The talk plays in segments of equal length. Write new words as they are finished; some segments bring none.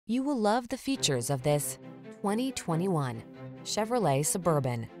You will love the features of this 2021 Chevrolet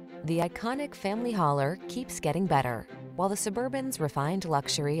Suburban. The iconic family hauler keeps getting better. While the Suburban's refined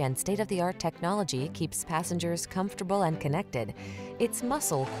luxury and state-of-the-art technology keeps passengers comfortable and connected, its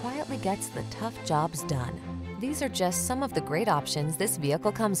muscle quietly gets the tough jobs done. These are just some of the great options this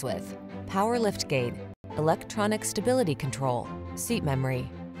vehicle comes with: power liftgate, electronic stability control, seat memory,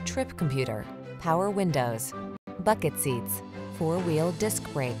 trip computer, power windows, bucket seats, four-wheel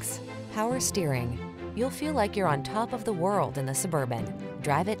disc brakes, power steering. You'll feel like you're on top of the world in the Suburban.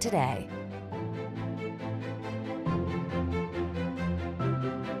 Drive it today.